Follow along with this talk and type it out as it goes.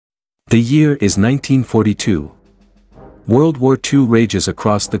The year is 1942. World War II rages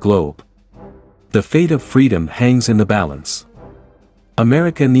across the globe. The fate of freedom hangs in the balance.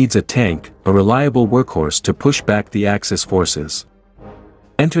 America needs a tank, a reliable workhorse to push back the Axis forces.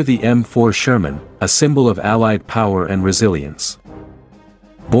 Enter the M4 Sherman, a symbol of Allied power and resilience.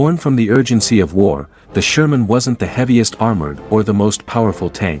 Born from the urgency of war, the Sherman wasn't the heaviest armored or the most powerful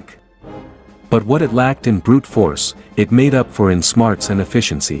tank. But what it lacked in brute force, it made up for in smarts and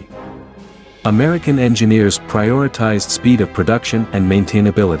efficiency. American engineers prioritized speed of production and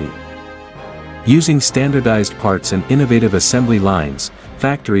maintainability. Using standardized parts and innovative assembly lines,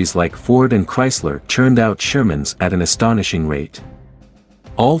 factories like Ford and Chrysler churned out Shermans at an astonishing rate.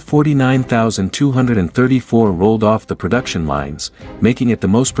 All 49,234 rolled off the production lines, making it the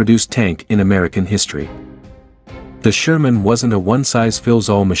most produced tank in American history. The Sherman wasn't a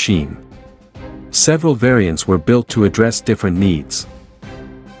one-size-fits-all machine. Several variants were built to address different needs.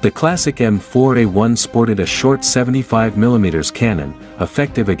 The classic M4A1 sported a short 75mm cannon,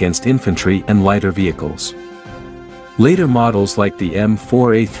 effective against infantry and lighter vehicles. Later models like the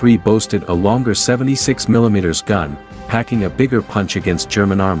M4A3 boasted a longer 76mm gun, packing a bigger punch against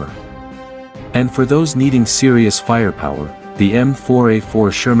German armor. And for those needing serious firepower, the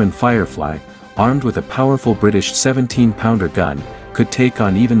M4A4 Sherman Firefly, armed with a powerful British 17-pounder gun, could take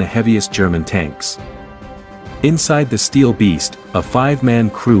on even the heaviest German tanks. Inside the steel beast, a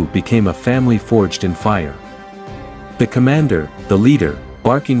 5-man crew became a family forged in fire. The commander, the leader,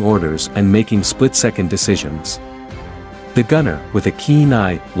 barking orders and making split-second decisions. The gunner, with a keen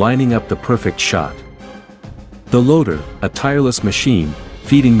eye, lining up the perfect shot. The loader, a tireless machine,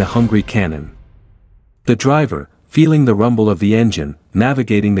 feeding the hungry cannon. The driver, feeling the rumble of the engine,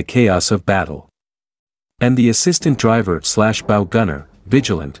 navigating the chaos of battle. And the assistant driver/bow gunner,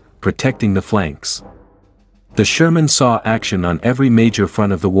 vigilant, protecting the flanks. The Sherman saw action on every major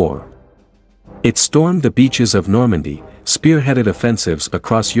front of the war. It stormed the beaches of Normandy, spearheaded offensives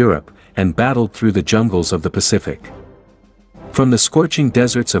across Europe, and battled through the jungles of the Pacific. From the scorching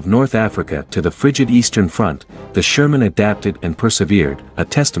deserts of North Africa to the frigid Eastern Front, the Sherman adapted and persevered, a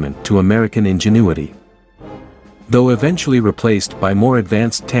testament to American ingenuity. Though eventually replaced by more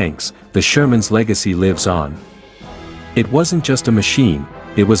advanced tanks, the Sherman's legacy lives on. It wasn't just a machine,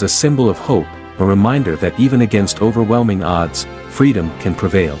 it was a symbol of hope, a reminder that even against overwhelming odds, freedom can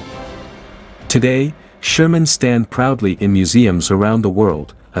prevail. Today, Shermans stand proudly in museums around the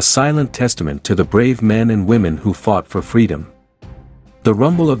world, a silent testament to the brave men and women who fought for freedom. The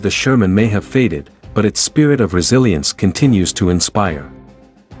rumble of the Sherman may have faded, but its spirit of resilience continues to inspire.